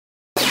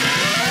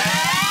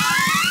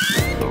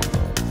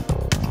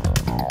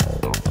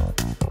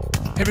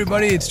Hey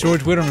everybody, it's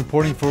George Whittam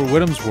reporting for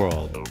Whittam's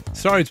World.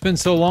 Sorry it's been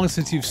so long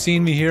since you've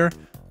seen me here.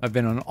 I've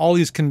been on all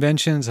these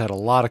conventions, had a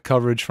lot of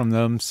coverage from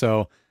them,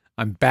 so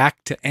I'm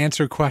back to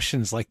answer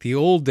questions like the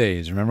old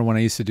days. Remember when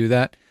I used to do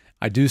that?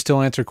 I do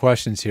still answer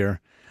questions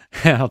here,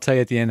 and I'll tell you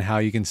at the end how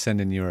you can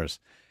send in yours.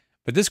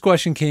 But this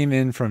question came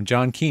in from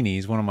John Kuehne.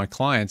 He's one of my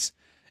clients,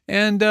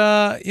 and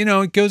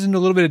it goes into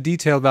a little bit of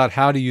detail about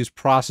how to use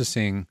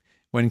processing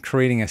when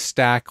creating a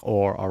stack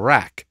or a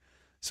rack.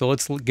 So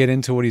let's get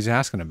into what he's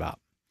asking about.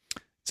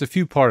 It's a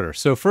few-parter.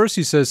 So first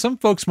he says, some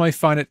folks might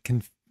find it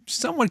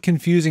somewhat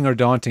confusing or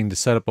daunting to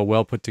set up a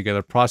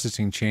well-put-together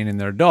processing chain in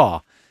their DAW.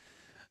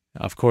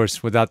 Of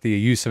course, without the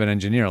use of an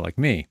engineer like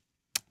me.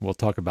 We'll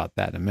talk about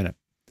that in a minute.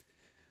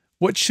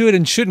 What should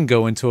and shouldn't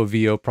go into a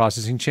VO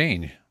processing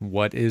chain?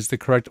 What is the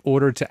correct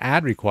order to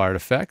add required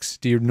effects?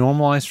 Do you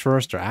normalize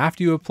first or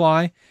after you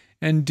apply?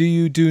 And do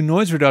you do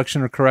noise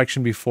reduction or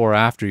correction before or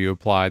after you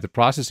apply the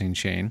processing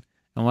chain?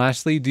 And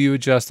lastly, do you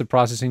adjust the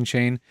processing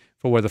chain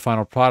for where the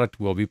final product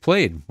will be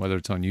played, whether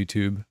it's on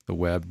YouTube, the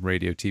web,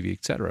 radio, TV,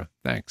 etc.?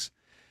 Thanks.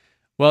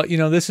 Well,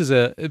 this is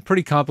a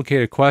pretty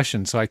complicated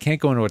question, so I can't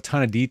go into a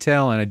ton of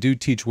detail, and I do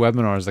teach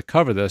webinars that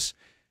cover this,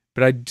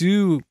 but I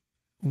do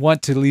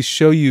want to at least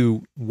show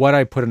you what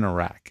I put in a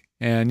rack.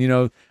 And,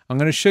 I'm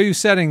going to show you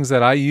settings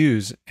that I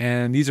use,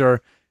 and these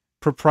are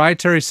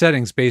proprietary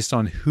settings based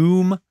on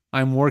whom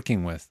I'm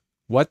working with,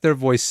 what their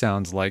voice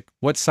sounds like,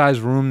 what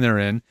size room they're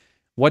in,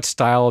 what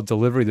style of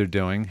delivery they're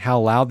doing, how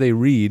loud they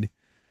read,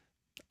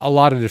 a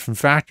lot of different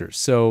factors.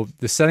 So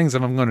the settings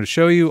that I'm going to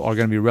show you are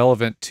going to be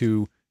relevant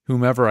to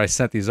whomever I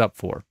set these up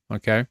for,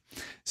 okay?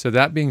 So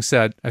that being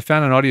said, I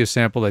found an audio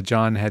sample that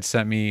John had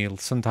sent me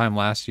sometime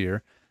last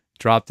year,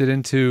 dropped it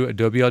into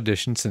Adobe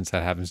Audition, since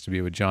that happens to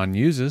be what John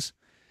uses,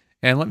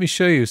 and let me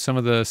show you some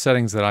of the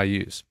settings that I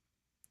use.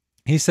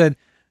 He said,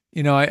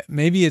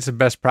 maybe it's a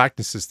best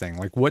practices thing.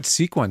 Like, what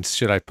sequence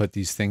should I put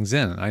these things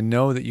in? I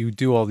know that you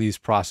do all these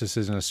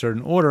processes in a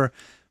certain order,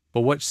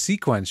 but what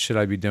sequence should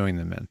I be doing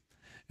them in?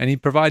 And he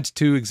provides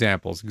two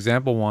examples,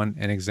 example 1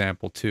 and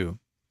example 2.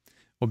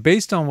 Well,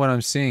 based on what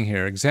I'm seeing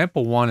here,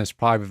 example 1 is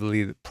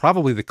probably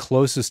the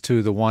closest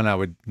to the one I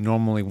would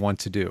normally want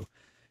to do.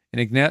 In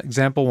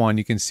example 1,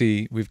 you can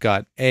see we've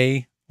got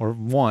A, or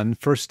 1,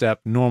 first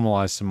step,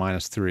 normalized to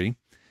 -3.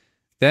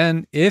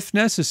 Then, if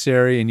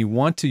necessary and you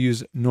want to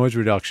use noise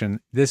reduction,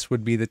 this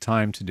would be the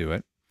time to do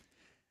it.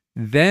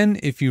 Then,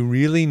 if you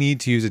really need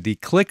to use a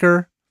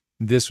declicker,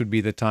 this would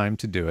be the time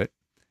to do it.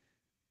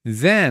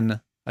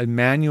 Then, a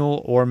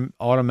manual or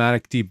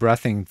automatic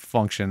debreathing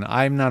function.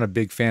 I'm not a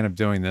big fan of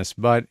doing this,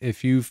 but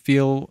if you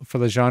feel for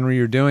the genre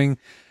you're doing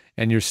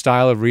and your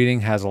style of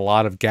reading has a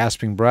lot of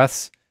gasping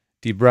breaths,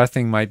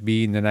 debreathing might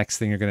be the next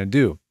thing you're going to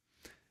do.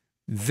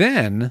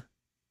 Then,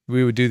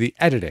 we would do the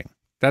editing.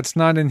 That's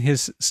not in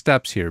his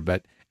steps here,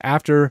 but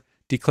after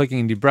declicking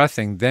and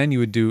debreathing, then you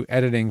would do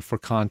editing for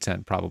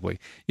content probably.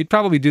 You'd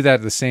probably do that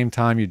at the same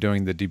time you're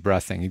doing the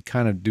debreathing. You'd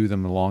kind of do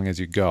them along as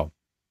you go.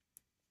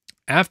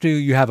 After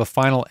you have a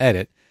final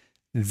edit,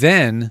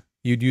 then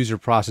you'd use your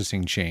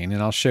processing chain,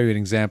 and I'll show you an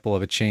example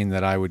of a chain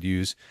that I would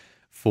use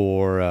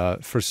for a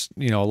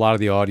lot of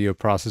the audio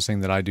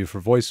processing that I do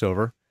for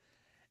voiceover.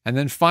 And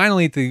then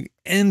finally, at the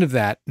end of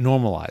that,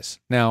 normalize.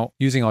 Now,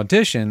 using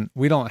Audition,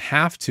 we don't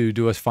have to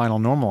do a final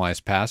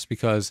normalize pass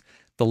because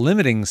the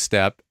limiting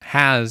step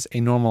has a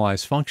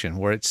normalize function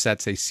where it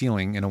sets a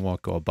ceiling and it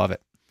won't go above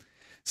it.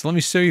 So let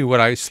me show you what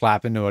I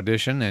slap into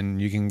Audition,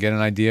 and you can get an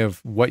idea of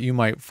what you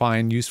might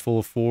find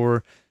useful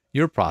for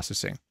your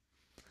processing.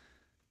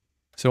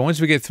 So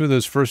once we get through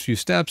those first few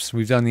steps,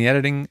 we've done the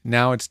editing.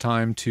 Now it's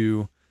time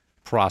to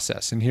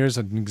process. And here's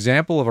an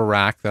example of a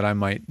rack that I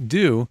might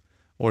do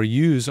or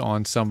use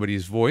on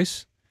somebody's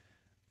voice.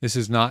 This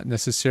is not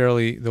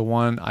necessarily the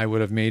one I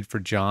would have made for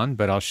John,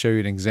 but I'll show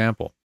you an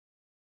example.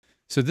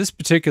 So this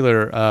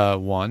particular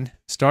one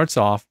starts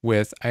off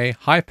with a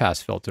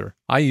high-pass filter.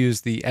 I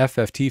use the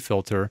FFT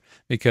filter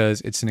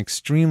because it's an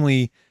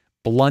extremely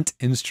blunt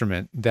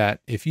instrument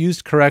that, if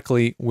used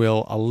correctly,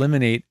 will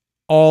eliminate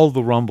all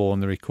the rumble in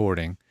the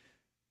recording,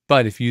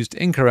 but if used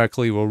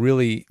incorrectly, will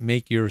really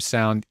make your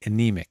sound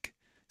anemic.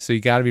 So you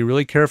got to be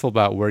really careful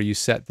about where you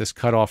set this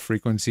cutoff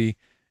frequency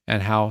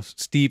and how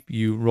steep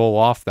you roll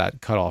off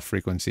that cutoff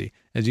frequency.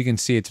 As you can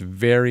see, it's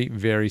very,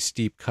 very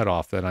steep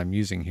cutoff that I'm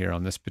using here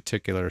on this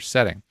particular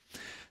setting.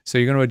 So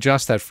you're going to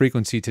adjust that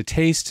frequency to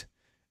taste.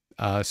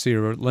 So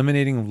you're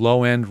eliminating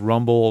low-end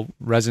rumble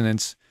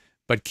resonance,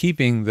 but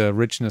keeping the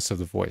richness of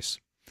the voice.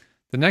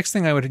 The next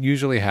thing I would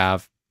usually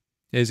have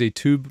is a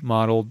tube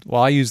modeled,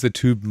 well, I use the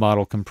tube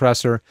model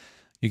compressor.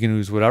 You can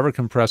use whatever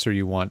compressor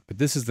you want, but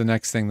this is the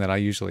next thing that I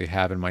usually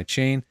have in my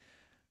chain.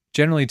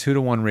 Generally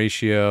 2-to-1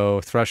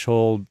 ratio,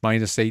 threshold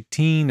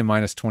 -18 to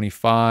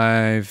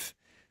 -25,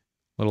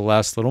 a little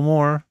less, a little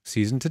more,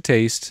 season to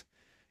taste.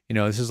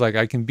 This is like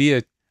I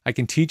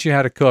can teach you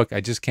how to cook,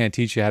 I just can't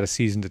teach you how to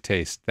season to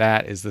taste.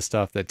 That is the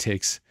stuff that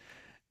takes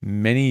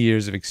many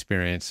years of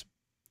experience,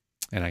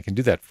 and I can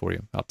do that for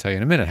you. I'll tell you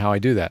in a minute how I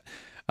do that.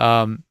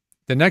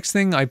 The next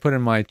thing I put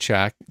in my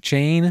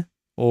chain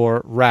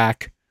or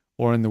rack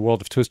or in the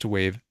world of Twisted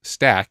Wave,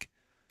 stack,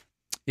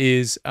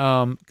 is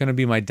going to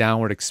be my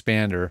downward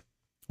expander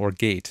or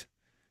gate.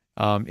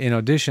 In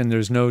Audition,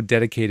 there's no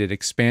dedicated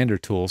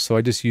expander tool, so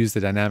I just use the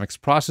dynamics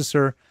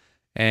processor,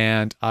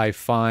 and I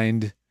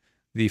find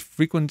the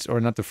frequency, or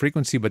not the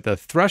frequency, but the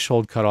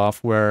threshold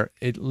cutoff where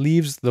it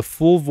leaves the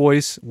full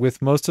voice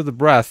with most of the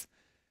breath,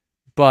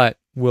 but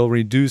will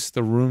reduce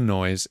the room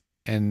noise.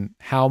 And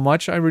how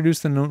much I reduce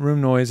the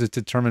room noise is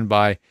determined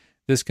by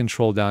this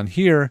control down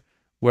here,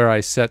 where I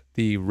set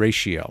the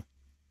ratio.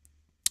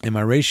 And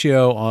my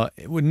ratio,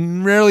 it would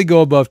rarely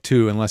go above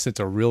 2 unless it's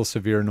a real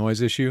severe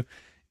noise issue.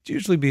 It's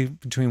usually be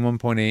between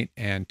 1.8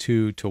 and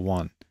 2 to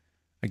 1.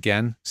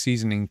 Again,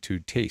 seasoning to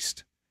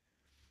taste.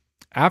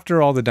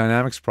 After all the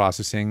dynamics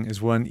processing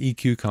is when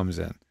EQ comes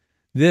in.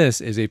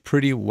 This is a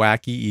pretty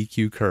wacky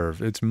EQ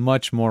curve. It's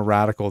much more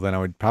radical than I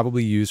would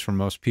probably use for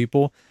most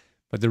people.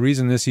 But the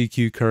reason this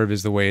EQ curve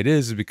is the way it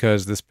is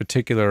because this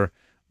particular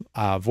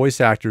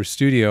voice actor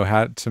studio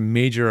had some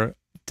major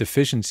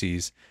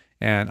deficiencies,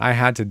 and I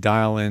had to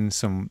dial in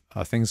some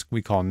things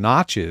we call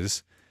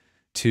notches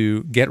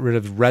to get rid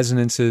of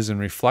resonances and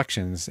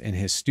reflections in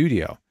his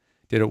studio.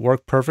 Did it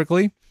work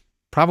perfectly?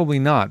 Probably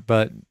not,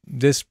 but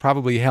this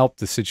probably helped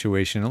the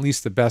situation, at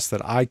least the best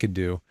that I could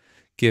do,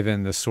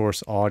 given the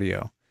source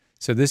audio.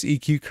 So this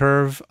EQ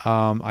curve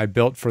I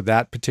built for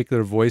that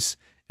particular voice,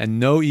 and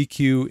no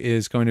EQ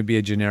is going to be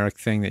a generic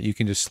thing that you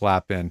can just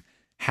slap in.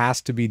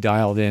 Has to be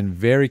dialed in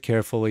very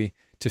carefully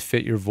to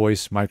fit your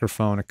voice,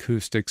 microphone,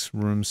 acoustics,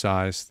 room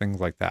size, things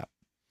like that.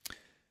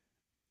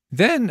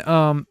 Then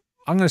I'm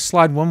going to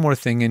slide one more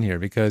thing in here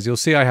because you'll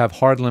see I have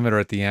hard limiter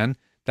at the end.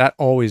 That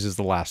always is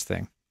the last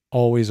thing.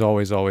 Always,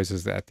 always, always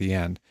is at the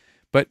end.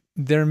 But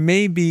there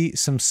may be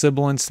some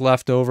sibilance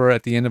left over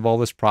at the end of all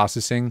this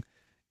processing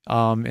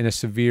in a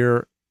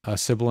severe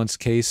sibilance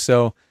case.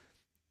 So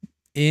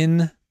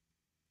in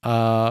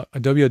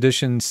Adobe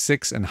Audition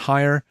 6 and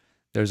higher,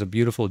 there's a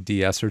beautiful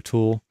de-esser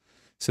tool.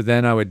 So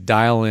then I would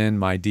dial in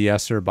my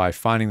de-esser by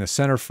finding the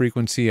center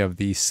frequency of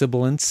the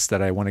sibilance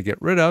that I want to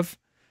get rid of,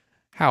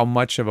 how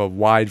much of a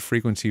wide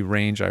frequency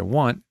range I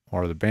want,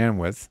 or the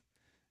bandwidth,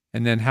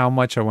 and then how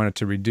much I want it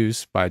to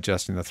reduce by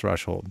adjusting the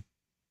threshold.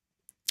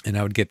 And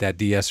I would get that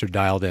de-esser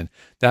dialed in.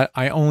 That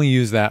I only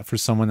use that for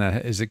someone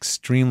that is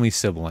extremely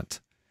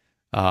sibilant.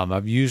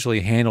 I've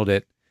usually handled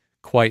it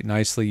quite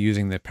nicely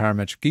using the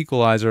parametric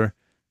equalizer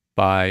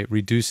by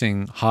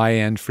reducing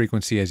high-end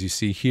frequency as you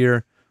see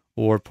here,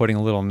 or putting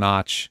a little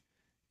notch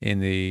in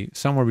the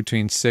somewhere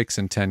between 6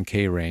 and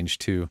 10K range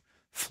to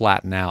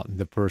flatten out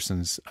the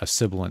person's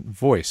sibilant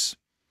voice.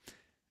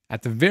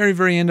 At the very,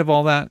 very end of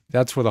all that,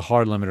 that's where the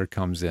hard limiter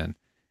comes in.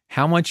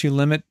 How much you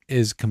limit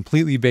is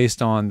completely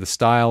based on the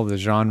style, the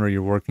genre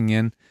you're working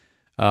in.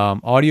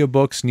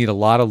 Audiobooks need a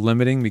lot of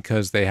limiting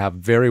because they have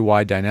very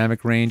wide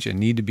dynamic range and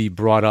need to be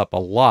brought up a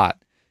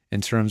lot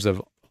in terms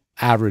of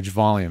average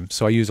volume.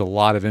 So I use a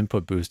lot of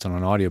input boost on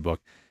an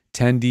audiobook.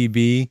 10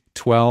 dB,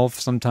 12,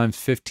 sometimes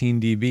 15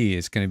 dB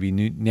is going to be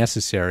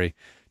necessary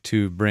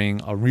to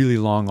bring a really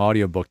long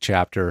audiobook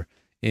chapter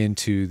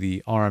into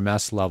the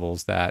RMS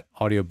levels that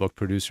audiobook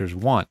producers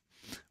want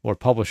or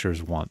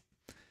publishers want.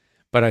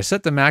 But I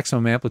set the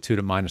maximum amplitude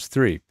at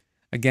 -3.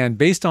 Again,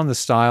 based on the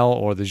style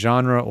or the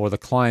genre or the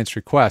client's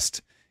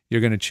request,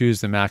 you're going to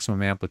choose the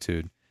maximum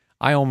amplitude.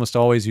 I almost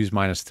always use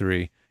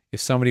 -3. If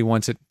somebody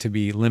wants it to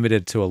be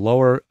limited to a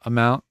lower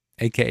amount,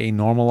 aka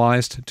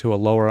normalized to a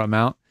lower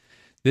amount,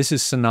 this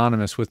is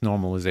synonymous with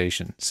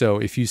normalization. So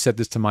if you set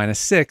this to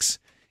 -6,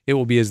 it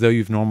will be as though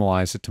you've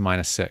normalized it to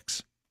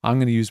 -6. I'm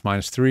going to use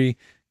 -3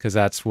 because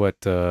that's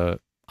what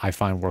I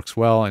find works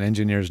well, and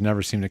engineers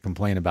never seem to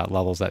complain about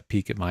levels that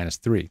peak at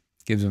 -3.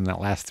 Gives them that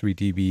last 3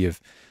 dB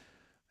of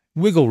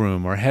wiggle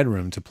room or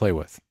headroom to play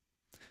with.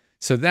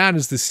 So that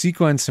is the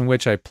sequence in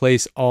which I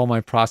place all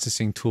my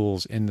processing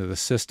tools into the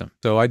system.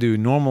 So I do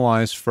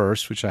normalize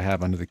first, which I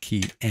have under the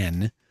key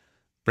N,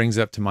 brings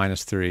up to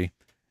 -3,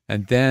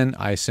 and then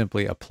I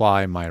simply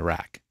apply my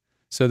rack.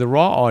 So the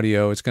raw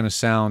audio is going to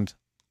sound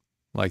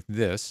like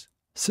this.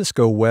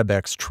 Cisco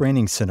WebEx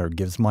Training Center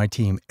gives my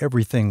team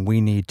everything we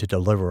need to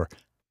deliver.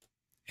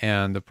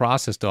 And the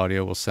processed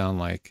audio will sound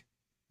like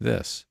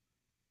this.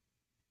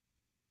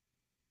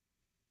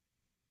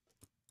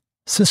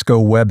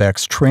 Cisco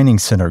WebEx Training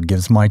Center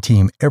gives my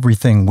team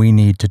everything we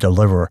need to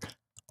deliver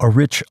a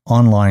rich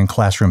online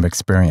classroom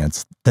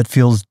experience that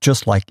feels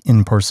just like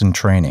in-person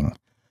training.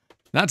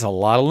 That's a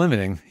lot of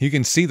limiting. You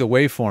can see the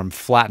waveform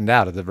flattened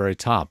out at the very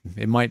top.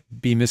 It might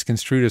be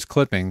misconstrued as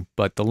clipping,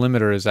 but the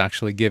limiter is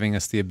actually giving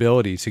us the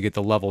ability to get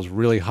the levels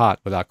really hot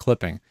without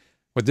clipping.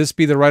 Would this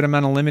be the right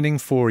amount of limiting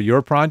for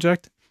your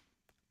project?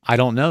 I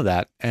don't know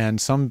that. And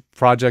some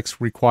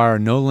projects require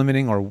no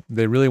limiting, or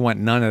they really want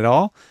none at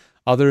all.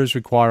 Others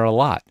require a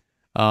lot.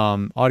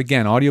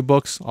 Again,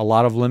 audiobooks, a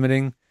lot of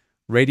limiting.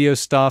 Radio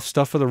stuff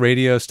for the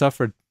radio, stuff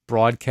for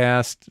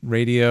broadcast,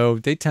 radio,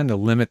 they tend to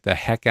limit the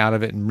heck out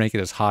of it and make it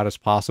as hot as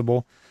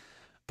possible.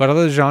 But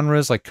other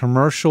genres like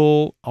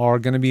commercial are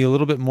going to be a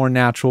little bit more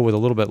natural with a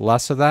little bit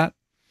less of that.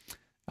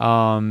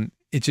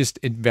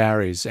 it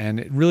varies, and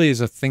it really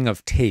is a thing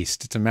of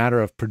taste. It's a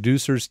matter of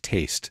producer's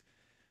taste.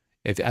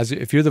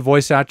 If you're the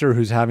voice actor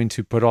who's having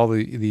to put all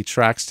the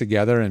tracks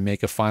together and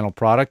make a final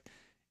product,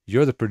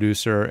 you're the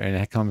producer, and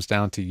it comes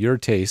down to your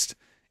taste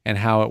and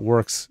how it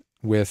works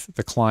with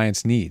the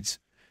client's needs.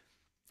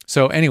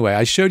 So anyway,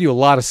 I showed you a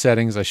lot of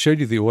settings. I showed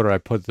you the order I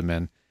put them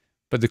in.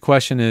 But the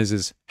question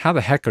is how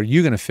the heck are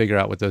you going to figure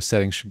out what those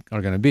settings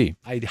are going to be?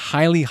 I'd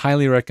highly,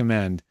 highly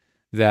recommend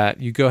that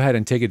you go ahead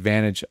and take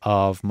advantage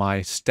of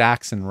my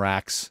Stacks and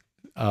Racks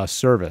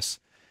service.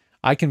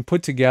 I can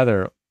put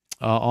together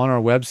on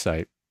our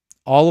website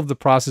all of the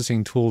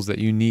processing tools that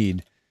you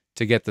need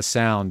to get the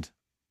sound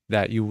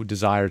that you would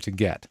desire to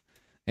get.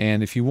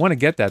 And if you want to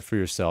get that for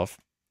yourself,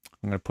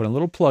 I'm going to put a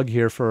little plug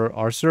here for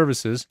our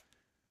services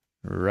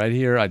right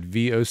here at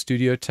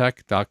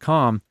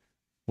vostudiotech.com,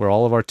 where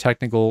all of our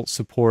technical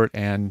support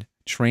and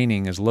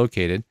training is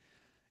located.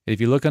 If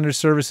you look under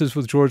Services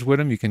with George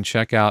Whittam, you can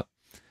check out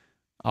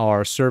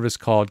our service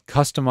called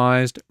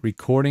Customized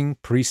Recording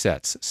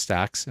Presets,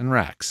 Stacks and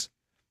Racks.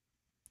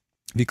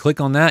 If you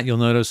click on that, you'll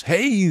notice,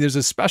 hey, there's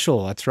a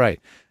special. That's right.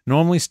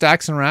 Normally,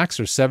 Stacks and Racks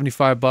are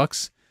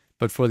 $75,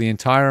 but for the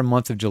entire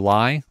month of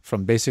July,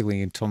 from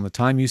basically until the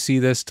time you see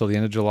this till the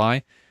end of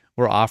July,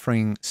 we're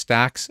offering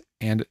Stacks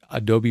and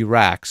Adobe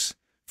Racks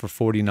for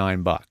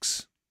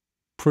 $49.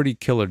 Pretty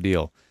killer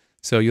deal.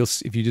 So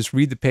if you just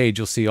read the page,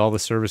 you'll see all the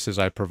services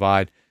I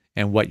provide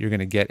and what you're going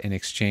to get in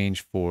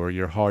exchange for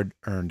your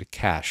hard-earned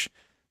cash.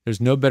 There's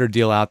no better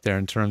deal out there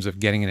in terms of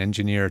getting an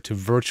engineer to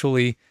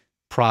virtually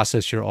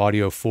process your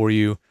audio for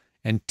you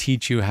and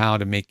teach you how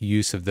to make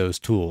use of those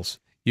tools.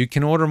 You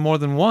can order more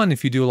than one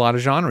if you do a lot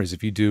of genres.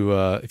 If you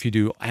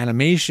do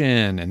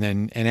animation and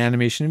then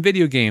animation in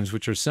video games,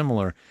 which are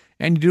similar,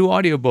 and you do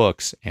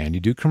audiobooks and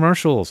you do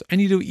commercials and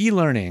you do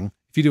e-learning,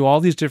 if you do all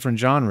these different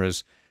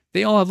genres,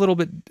 they all have little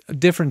bit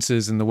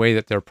differences in the way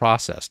that they're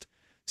processed.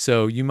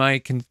 So you may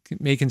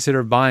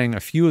consider buying a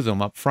few of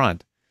them up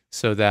front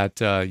so that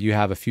you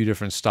have a few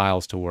different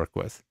styles to work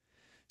with.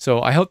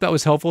 So I hope that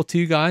was helpful to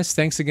you guys.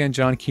 Thanks again,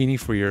 John Kuehne,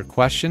 for your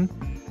question.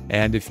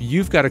 And if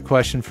you've got a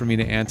question for me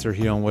to answer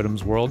here on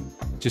Whittam's World,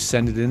 just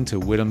send it in to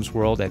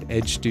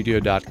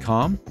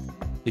whittamsworld@edgestudio.com.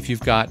 If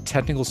you've got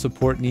technical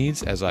support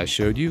needs, as I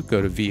showed you,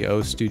 go to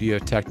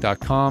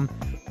vostudiotech.com,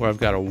 where I've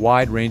got a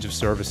wide range of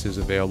services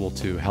available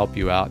to help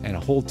you out and a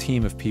whole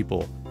team of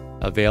people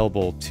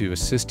available to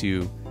assist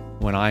you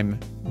when I'm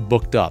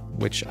booked up,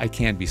 which I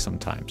can be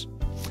sometimes.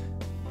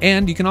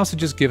 And you can also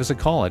just give us a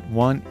call at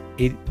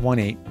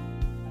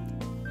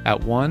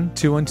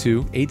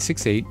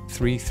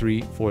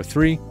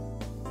 1-212-868-3343,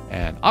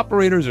 and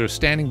operators are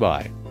standing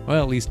by,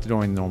 well, at least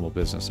during normal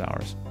business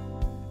hours.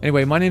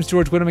 Anyway, my name's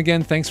George Whittam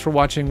again. Thanks for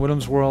watching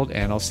Whittam's World,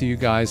 and I'll see you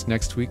guys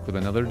next week with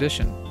another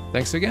edition.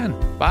 Thanks again.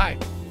 Bye.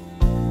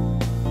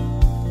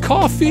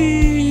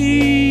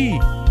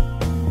 Coffee!